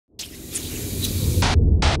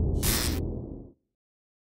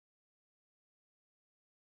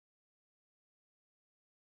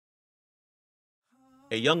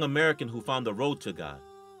a young American who found the road to God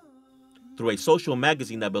through a social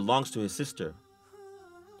magazine that belongs to his sister,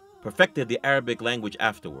 perfected the Arabic language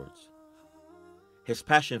afterwards. His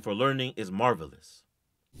passion for learning is marvelous.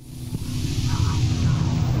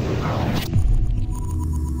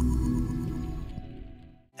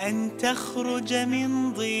 أن تخرج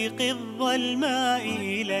من ضيق الظلماء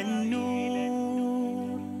إلى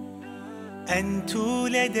النور، أن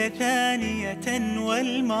تولد ثانية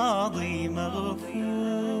والماضي مغفور،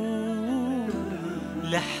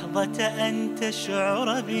 لحظة أن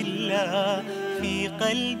تشعر بالله في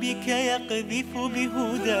قلبك يقذف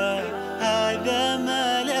بهدى، هذا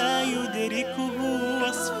ما لا يدركه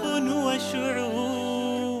وصف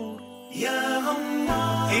وشعور. يا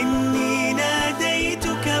الله إني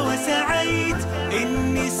ناديتك وسعيت،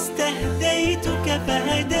 إني استهديتك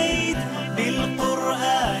فهديت،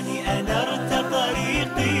 بالقرآن أنرت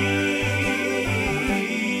طريقي.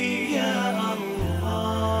 يا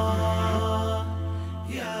الله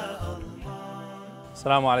يا الله.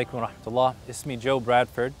 السلام عليكم ورحمة الله. اسمي جو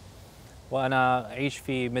برادفورد، وأنا أعيش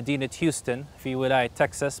في مدينة هيوستن في ولاية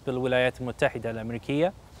تكساس بالولايات المتحدة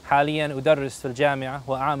الأمريكية. حالياً أدرس في الجامعة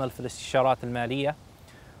وأعمل في الاستشارات المالية،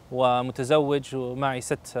 ومتزوج ومعي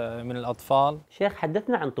 6 من الأطفال. شيخ،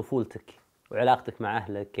 حدثنا عن طفولتك وعلاقتك مع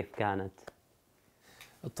أهلك، كيف كانت؟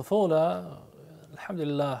 الطفولة الحمد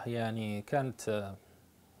لله يعني كانت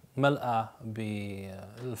ملأة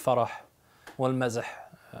بالفرح والمزح،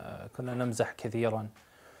 كنا نمزح كثيراً،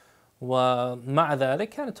 ومع ذلك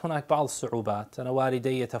كانت هناك بعض الصعوبات. أنا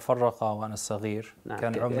والدي تفرقا وأنا صغير. نعم.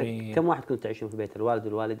 كان عمري كم واحد كنتوا تعيشون في بيت؟ الوالد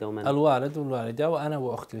والوالدة ومن؟ الوالد والوالدة وأنا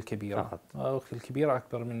وأختي الكبيرة. فقط. أختي الكبيرة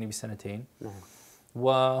أكبر مني ب2 نعم.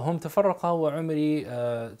 وهم تفرقا وعمري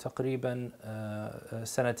تقريبا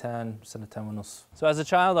 2 ونص. So as a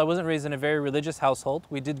child I wasn't raised in a very religious household.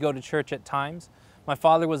 We did go to church at times. My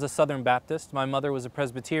father was a Southern Baptist. My mother was a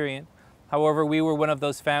Presbyterian. However, we were one of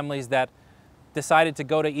those families that decided to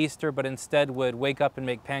go to Easter, but instead would wake up and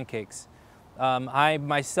make pancakes. I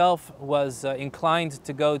myself was inclined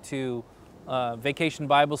to go to vacation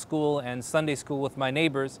Bible school and Sunday school with my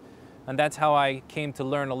neighbors, and that's how I came to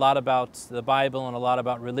learn a lot about the Bible and a lot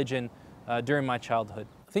about religion during my childhood.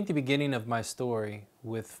 I think the beginning of my story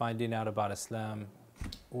with finding out about Islam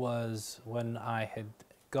was when I had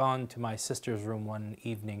gone to my sister's room one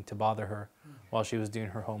evening to bother her while she was doing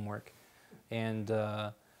her homework. And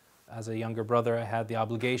as a younger brother, I had the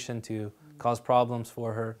obligation to cause problems for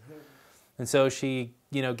her. And so she,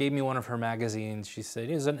 gave me one of her magazines. She said,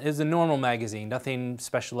 it's a normal magazine, nothing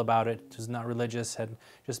special about it. It was not religious, had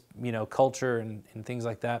just, culture and things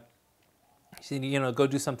like that. She said, go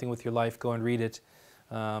do something with your life, go and read it.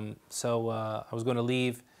 So I was going to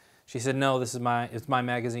leave. She said, no, it's my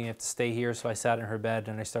magazine, you have to stay here. So I sat in her bed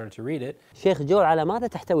and I started to read it. شيخ جو، على ماذا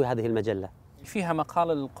تحتوي هذه المجلة؟ فيها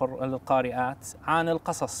مقال للقارئات عن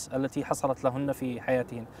القصص التي حصلت لهن في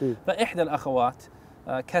حياتهن. فإحدى الأخوات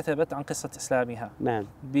كتبت عن قصة إسلامها. نعم.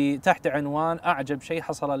 تحت عنوان أعجب شيء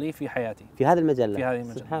حصل لي في حياتي. في هذه المجلة. في هذه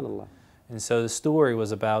المجلة. سبحان الله. And so the story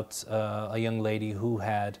was about a young lady who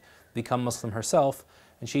had become Muslim herself,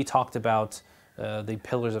 and she talked about the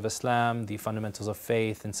pillars of Islam, the fundamentals of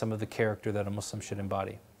faith, and some of the character that a Muslim should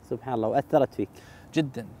embody. سبحان الله. وأثرت فيك؟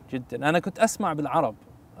 جدا جدا. أنا كنت أسمع بالعرب.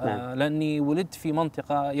 نعم. لأني ولدت في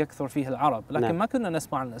منطقة يكثر فيها العرب، لكن نعم. ما كنا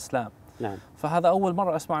نسمع عن الإسلام. نعم. فهذا أول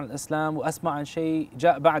مرة أسمع عن الإسلام وأسمع عن شيء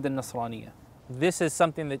جاء بعد النصرانية. This is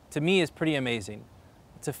something that to me is pretty amazing.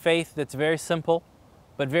 It's a faith that's very simple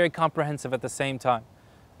but very comprehensive at the same time.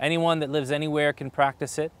 Anyone that lives anywhere can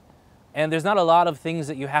practice it, and there's not a lot of things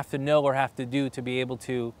that you have to know or have to do to be able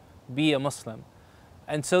to be a Muslim.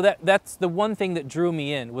 And so that's the one thing that drew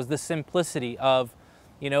me in, was the simplicity of,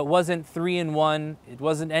 it wasn't 3 in 1. It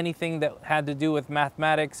wasn't anything that had to do with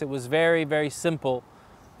mathematics. It was very, very simple.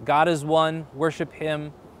 God is one, worship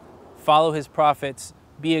Him, follow His prophets,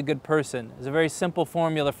 be a good person. It's a very simple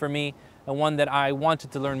formula for me, and one that I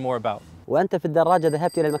wanted to learn more about. وأنت في الدراجة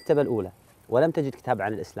ذهبت إلى المكتبة الأولى ولم تجد كتاب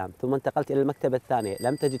عن الإسلام، ثم انتقلت إلى المكتبة الثانية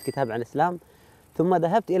لم تجد كتاب عن الإسلام، ثم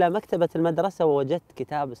ذهبت إلى مكتبة المدرسة ووجدت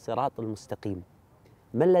كتاب الصراط المستقيم.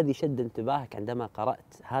 ما الذي شد انتباهك عندما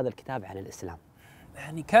قرأت هذا الكتاب عن الإسلام؟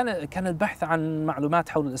 يعني كان البحث عن معلومات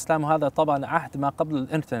حول الإسلام، وهذا طبعا عهد ما قبل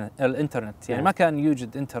الإنترنت. يعني ما كان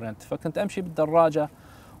يوجد إنترنت، فكنت أمشي بالدراجة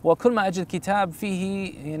وكل ما أجد كتاب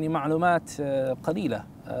فيه يعني معلومات قليلة،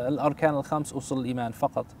 الأركان ال5 أصول الإيمان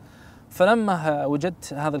فقط. فلما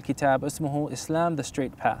وجدت هذا الكتاب اسمه إسلام The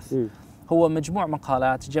Straight Path، هو مجموع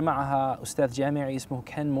مقالات جمعها أستاذ جامعي اسمه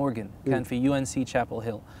كين مورغان، كان في UNC Chapel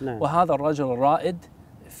Hill. وهذا الرجل الرائد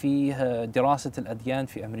في دراسة الأديان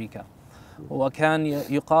في أمريكا، وكان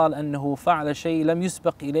يقال أنه فعل شيء لم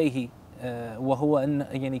يسبق إليه وهو أن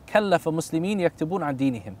يعني كلف مسلمين يكتبون عن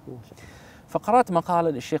دينهم. فقرأت مقالة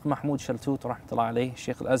للشيخ محمود شلتوت رحمة الله عليه،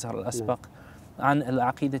 الشيخ الأزهر الأسبق، عن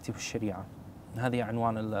العقيدة والشريعة. هذه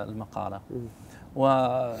عنوان المقالة.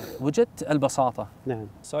 ووجدت البساطة.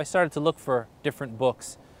 So I started to look for different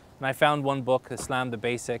books. And I found one book, Islam, the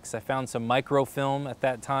Basics. I found some microfilm at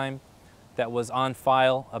that time that was on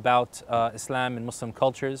file about Islam and Muslim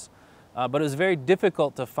cultures. But it was very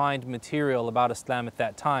difficult to find material about Islam at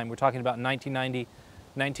that time. We're talking about 1990,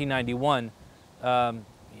 1991.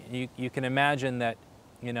 You can imagine that,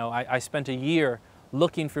 you know, I spent a year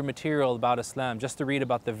looking for material about Islam just to read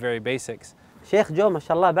about the very basics. شيخ جو، ما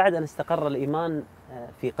شاء الله، بعد أن استقر الإيمان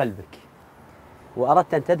في قلبك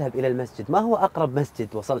وأردت أن تذهب إلى المسجد، ما هو أقرب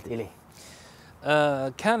مسجد وصلت إليه؟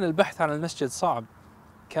 كان البحث عن المسجد صعب.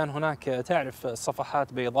 كان هناك، تعرف،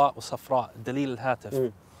 صفحات بيضاء وصفراء دليل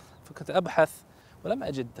الهاتف. فكنت أبحث ولم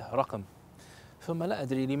أجد رقم، ثم لا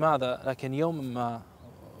أدري لماذا، لكن يوم ما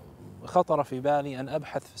خطر في بالي أن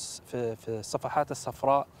أبحث في الصفحات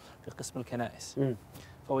الصفراء في قسم الكنائس.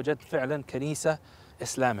 فوجدت فعلا كنيسة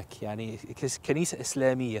إسلامك، يعني كنيسة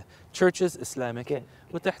إسلامية، churches Islamic،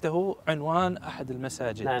 وتحته عنوان أحد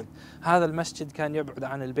المساجد. هذا المسجد كان يبعد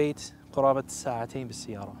عن البيت قرابة ساعتين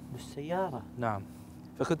بالسيارة. بالسيارة؟ نعم.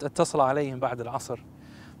 فكنت أتصل عليهم بعد العصر،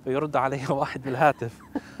 فيرد علي واحد بالهاتف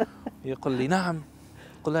يقول لي نعم.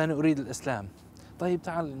 قل أنا أريد الإسلام. طيب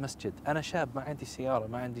تعال المسجد، أنا شاب ما عندي سيارة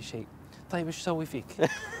ما عندي شيء. طيب إيش أسوي فيك؟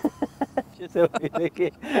 شو أسوي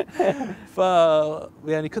فيك؟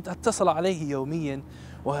 يعني كنت أتصل عليه يوميا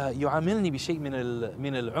ويعاملني بشيء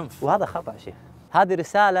من العنف. وهذا خطأ شيخ. هذه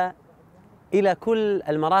رسالة إلى كل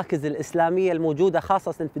المراكز الإسلامية الموجودة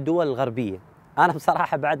خاصة في الدول الغربية. أنا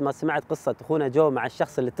بصراحة بعد ما سمعت قصة أخونا جو مع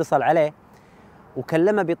الشخص اللي اتصل عليه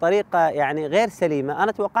وكلمه بطريقة يعني غير سليمة،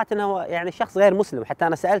 أنا توقعت أنه يعني شخص غير مسلم، حتى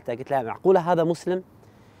أنا سألته قلت له معقولة هذا مسلم؟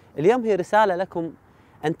 اليوم هي رسالة لكم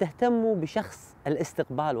أن تهتموا بشخص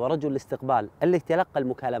الاستقبال ورجل الاستقبال اللي يتلقى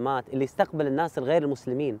المكالمات، اللي يستقبل الناس الغير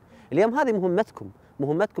المسلمين. اليوم هذه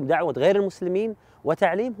مهمتكم دعوة غير المسلمين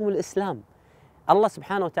وتعليمهم الإسلام. الله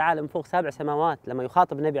سبحانه وتعالى من فوق 7 سماوات لما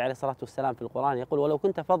يخاطب النبي عليه الصلاة والسلام في القرآن يقول ولو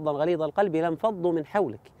كنت فظا غليظ القلب لانفضوا من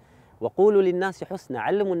حولك وقولوا للناس حسنا،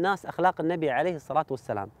 علموا الناس أخلاق النبي عليه الصلاة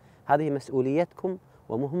والسلام. هذه مسؤوليتكم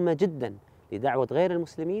ومهمة جدا لدعوة غير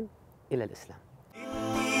المسلمين إلى الإسلام.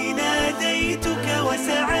 إني ناديتك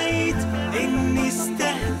وسعيت، إني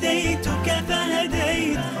استهديتك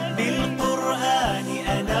فهديت، بالقرآن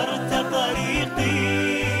أنرت طريقي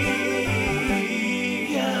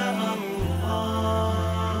يا الله.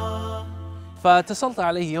 فاتصلت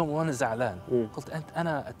عليه يوم وأنا زعلان. قلت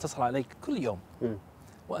أنا أتصل عليك كل يوم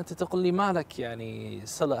وأنت تقول لي ما لك يعني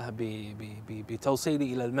صلة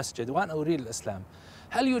بتوصيلي إلى المسجد وأنا أريد الإسلام.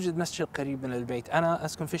 هل يوجد مسجد قريب من البيت؟ أنا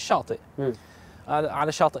أسكن في الشاطئ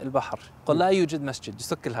على شاطئ البحر. قل لا يوجد مسجد.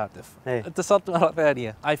 يسك الهاتف. اتصلت مرة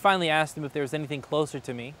ثانية. I finally asked him if there was anything closer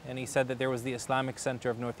to me and he said that there was the Islamic Center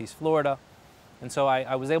of Northeast Florida, and so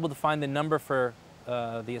I was able to find the number for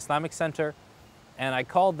the Islamic Center, and I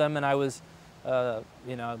called them and I was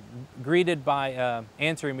greeted by an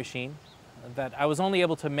answering machine that I was only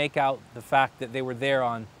able to make out the fact that they were there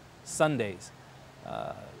on Sundays.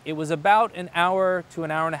 It was about an hour to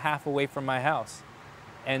an hour and a half away from my house.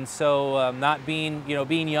 And so not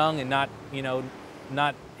being young and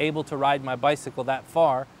not able to ride my bicycle that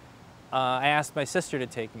far, I asked my sister to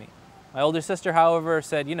take me. My older sister, however,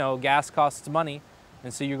 said, gas costs money,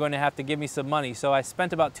 and so you're going to have to give me some money. So I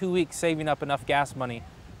spent about 2 weeks saving up enough gas money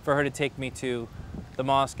for her to take me to the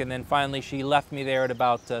mosque, and then finally she left me there at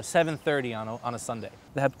about 7:30 on a Sunday.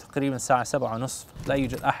 ذهبت تقريبا الساعة 7:30، لا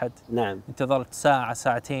يوجد أحد. نعم. انتظرت ساعة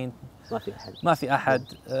ساعتين. ما في أحد.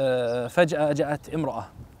 فجأة جاءت امرأة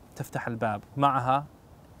تفتح الباب معها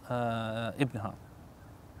ابنها.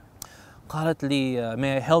 قالت لي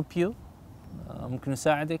may I help you؟ ممكن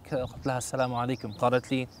أساعدك؟ قلت لها السلام عليكم.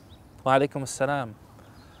 قالت لي وعليكم السلام.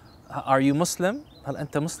 Are you Muslim؟ هل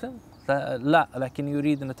أنت مسلم؟ لا، لكن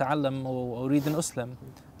أريد أن أتعلم وأريد أن أسلم.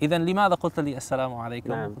 إذا لماذا قلت لي السلام عليكم؟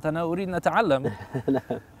 نعم. قلت أنا أريد أن أتعلم.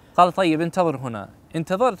 قال طيب انتظر هنا.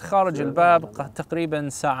 انتظرت خارج الباب تقريبا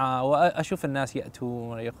ساعة وأشوف الناس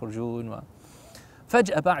يأتون ويخرجون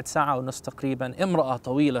فجأة بعد ساعة ونصف تقريبا امرأة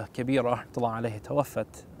طويلة كبيرة رحمة الله عليها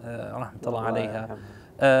توفت رحمة الله عليها،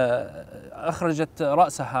 أخرجت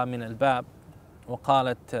رأسها من الباب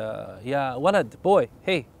وقالت يا ولد بوي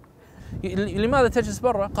هي لماذا تجلس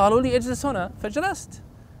برا؟ قالوا لي اجلس هنا فجلست.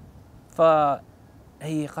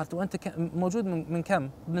 فهي قالت وأنت موجود من كم؟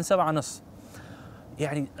 من 7:30.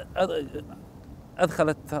 يعني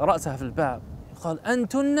أدخلت رأسها في الباب. قال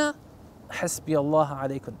أنتن حسبي الله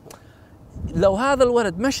عليكم. لو هذا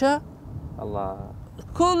الولد مشى الله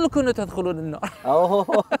كلكم تدخلون النار.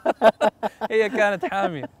 أوه. هي كانت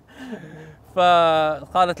حامية،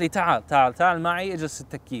 فقالت لي تعال معي اجلس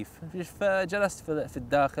التكييف. فجلست في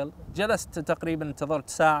الداخل، جلست تقريبا انتظرت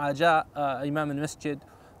ساعة. جاء إمام المسجد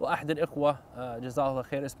وأحد الإخوة جزاه الله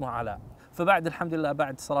خير اسمه علاء. فبعد الحمد لله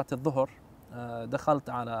بعد صلاة الظهر دخلت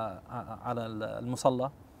على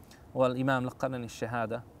المصلى، والإمام لقنني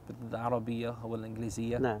الشهادة بالعربية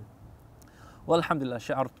والإنجليزية. نعم. والحمد لله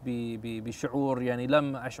شعرت بشعور يعني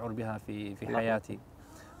لم أشعر بها في حياتي.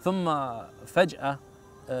 ثم فجأة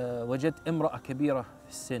وجدت امرأة كبيرة في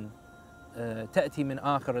السن تأتي من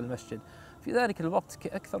آخر المسجد. في ذلك الوقت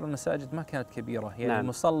أكثر المساجد ما كانت كبيرة، يعني نعم.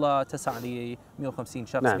 المصلى تسع ل 150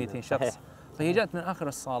 شخص، نعم. 200 شخص. صحيح. فهي جاءت من آخر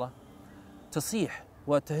الصالة تصيح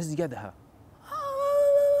وتهز يدها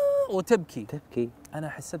وتبكي. أنا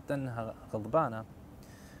حسبت أنها غضبانة.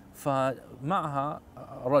 فمعها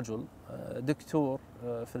رجل دكتور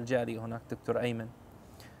في الجالية هناك، دكتور أيمن.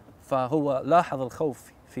 فهو لاحظ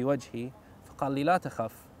الخوف في وجهي فقال لي لا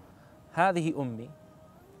تخف، هذه أمي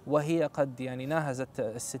وهي قد يعني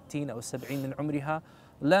ناهزت 60 أو 70 من عمرها،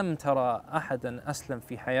 لم ترى أحدا أسلم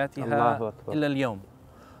في حياتها إلا اليوم.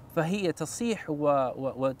 فهي تصيح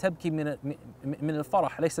وتبكي من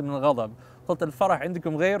الفرح ليس من الغضب. قلت الفرح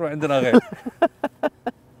عندكم غير وعندنا غير.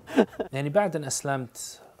 يعني بعد أن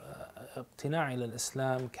أسلمت اقتناعي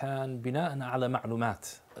للإسلام كان بناء على معلومات.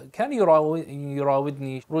 كان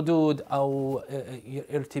يراودني ردود أو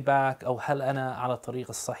ارتباك أو هل أنا على الطريق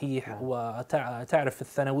الصحيح. وتعرف في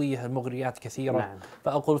الثانوية المغريات كثيرة. نعم.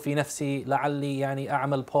 فأقول في نفسي لعلي يعني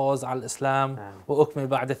أعمل بوز على الإسلام. نعم. وأكمل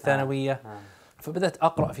بعد الثانوية. نعم. فبدأت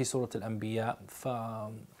أقرأ في سورة الأنبياء.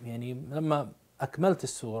 يعني لما أكملت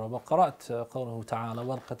السورة وقرأت قوله تعالى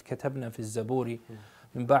ولقد كتبنا في الزبور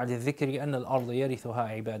من بعد الذكر أن الأرض يرثها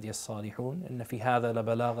عبادي الصالحون إن في هذا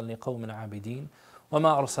لبلاغا لقوم عابدين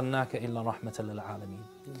وما أرسلناك إلا رحمة للعالمين.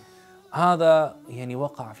 هذا يعني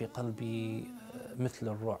وقع في قلبي مثل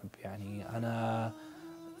الرعب. يعني أنا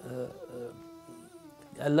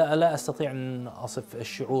لا أستطيع أن أصف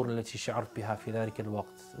الشعور التي شعرت بها في ذلك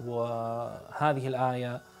الوقت. وهذه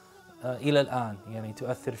الآية إلى الآن يعني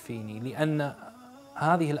تؤثر فيني، لأن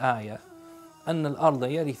هذه الآية أن الأرض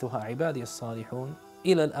يرثها عبادي الصالحون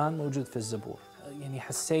إلى الآن موجود في الزبور. يعني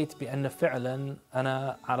حسيت بأن فعلا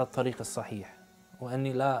أنا على الطريق الصحيح،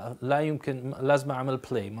 وأني لا يمكن لازم أعمل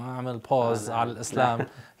بلاي، ما أعمل بوز على الإسلام.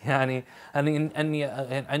 يعني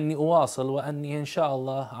أني أواصل وأني إن شاء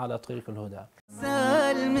الله على طريق الهدى.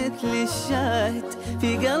 سال مثل الشاهد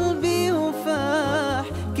في قلبي وفاح،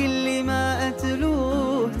 كل ما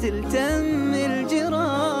أتلوه تلتم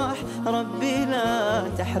الجراح. ربي لا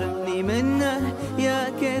تحرمني منه يا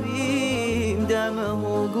كريم،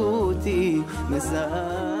 دامه قوتي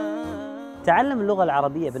مساء. تعلم اللغة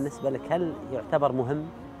العربية بالنسبة لك هل يعتبر مهم؟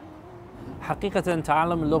 حقيقة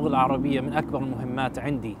تعلم اللغة العربية من أكبر المهمات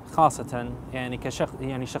عندي، خاصة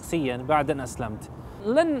يعني شخصيا بعد أن أسلمت.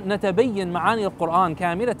 لن نتبين معاني القرآن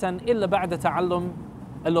كاملة إلا بعد تعلم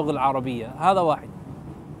اللغة العربية. هذا واحد.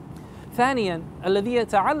 ثانيا الذي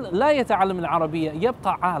لا يتعلم العربية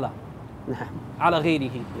يبقى عالة على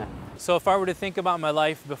غيره. So if I were to think about my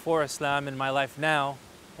life before Islam and my life now,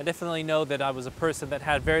 I definitely know that I was a person that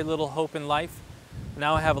had very little hope in life.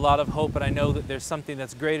 Now I have a lot of hope, but I know that there's something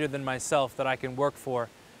that's greater than myself that I can work for,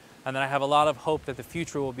 and that I have a lot of hope that the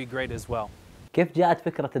future will be great as well. كيف جاءت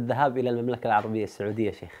فكرة الذهاب إلى المملكة العربية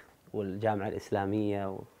السعودية شيخ والجامعة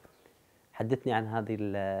الإسلامية؟ حدثني عن هذه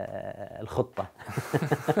الخطة.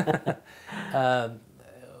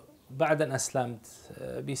 بعد أن أسلمت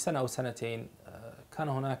بسنة أو سنتين كان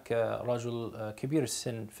هناك رجل كبير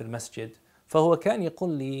السن في المسجد، فهو كان يقول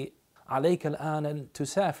لي عليك الآن أن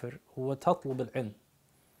تسافر وتطلب العلم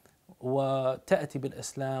وتأتي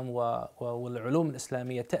بالإسلام والعلوم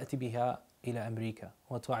الإسلامية تأتي بها إلى أمريكا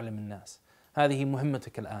وتعلم الناس. هذه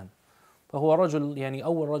مهمتك الآن. فهو رجل يعني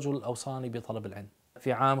أول رجل أوصاني بطلب العلم.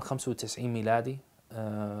 في عام 95 ميلادي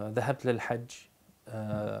ذهبت للحج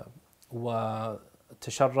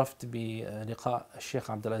وتشرفت بلقاء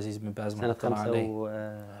الشيخ عبد العزيز بن باز سنة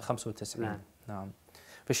 95. نعم.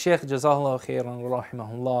 فالشيخ جزاه الله خيرا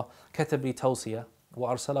ورحمه الله كتب لي توصية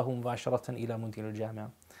وأرسله مباشرة إلى مدير الجامعة.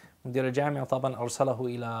 مدير الجامعة طبعا أرسله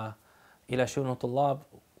إلى شؤون الطلاب،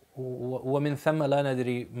 ومن ثم لا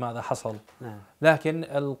ندري ماذا حصل. لكن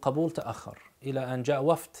القبول تأخر إلى أن جاء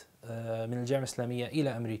وفد من الجامعة الإسلامية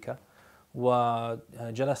إلى أمريكا،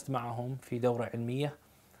 وجلست معهم في دورة علمية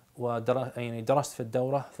درست في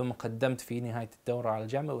الدورة، ثم قدمت في نهاية الدورة على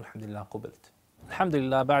الجامعة والحمد لله قبلت. الحمد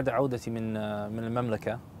لله بعد عودتي من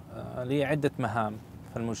المملكة لي عدة مهام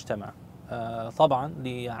في المجتمع. طبعا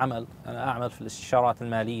لي عمل، أنا أعمل في الاستشارات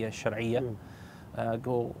المالية الشرعية،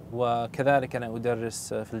 وكذلك أنا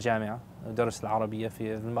أدرس في الجامعة، أدرس العربية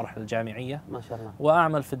في المرحلة الجامعية ما شاء الله.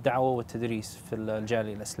 وأعمل في الدعوة والتدريس في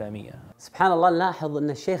الجالية الإسلامية. سبحان الله، نلاحظ أن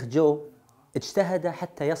الشيخ جو اجتهد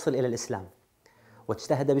حتى يصل إلى الإسلام،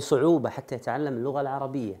 واجتهد بصعوبة حتى يتعلم اللغة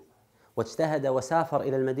العربية، واجتهد وسافر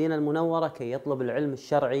إلى المدينة المنورة كي يطلب العلم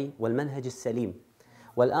الشرعي والمنهج السليم،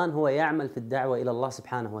 والآن هو يعمل في الدعوة إلى الله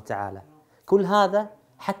سبحانه وتعالى. كل هذا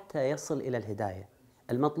حتى يصل إلى الهداية.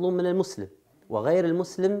 المطلوب من المسلم وغير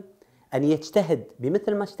المسلم أن يجتهد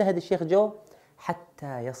بمثل ما اجتهد الشيخ جو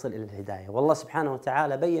حتى يصل إلى الهداية. والله سبحانه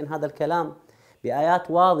وتعالى بين هذا الكلام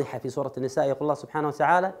بآيات واضحة في سورة النساء. يقول الله سبحانه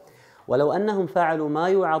وتعالى: ولو أنهم فعلوا ما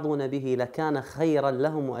يوعظون به لكان خيرا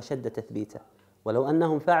لهم وأشد تثبيتا. ولو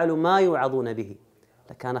أنهم فعلوا ما يوعظون به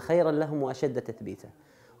لكان خيرا لهم وأشد تثبيتا،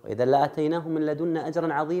 وإذا لآتيناهم من لدنا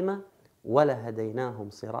أجرا عظيما ولهديناهم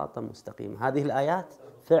صراطا مستقيما. هذه الآيات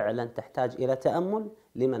فعلا تحتاج إلى تأمل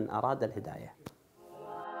لمن أراد الهداية.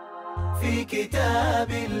 في كتاب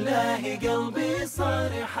الله قلبي صار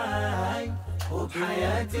حي،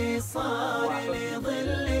 وبحياتي صار لي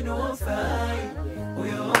ظل وفاي،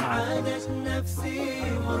 ويوم عادت نفسي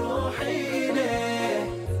وروحي ليه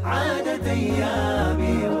عادت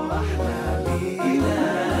أيامي وأحلامي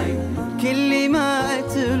إلي. كل ما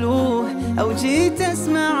أتلوه أو جيت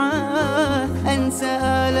أسمعه أنسى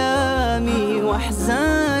آلامي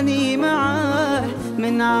وأحزاني معاه،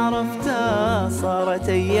 من عرفته صارت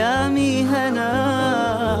أيامي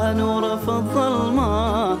هنا، نور في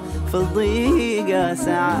الظلمة في الضيقة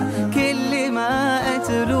ساعة. كل ما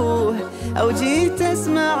أتلوه أو جيت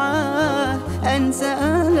أسمعه أنسى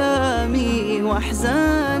آلامي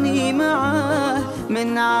وأحزاني معاه،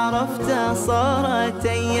 من عرفته صارت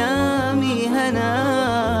أيامي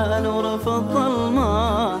هنا، نور في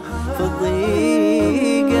الظلمة في الضيقة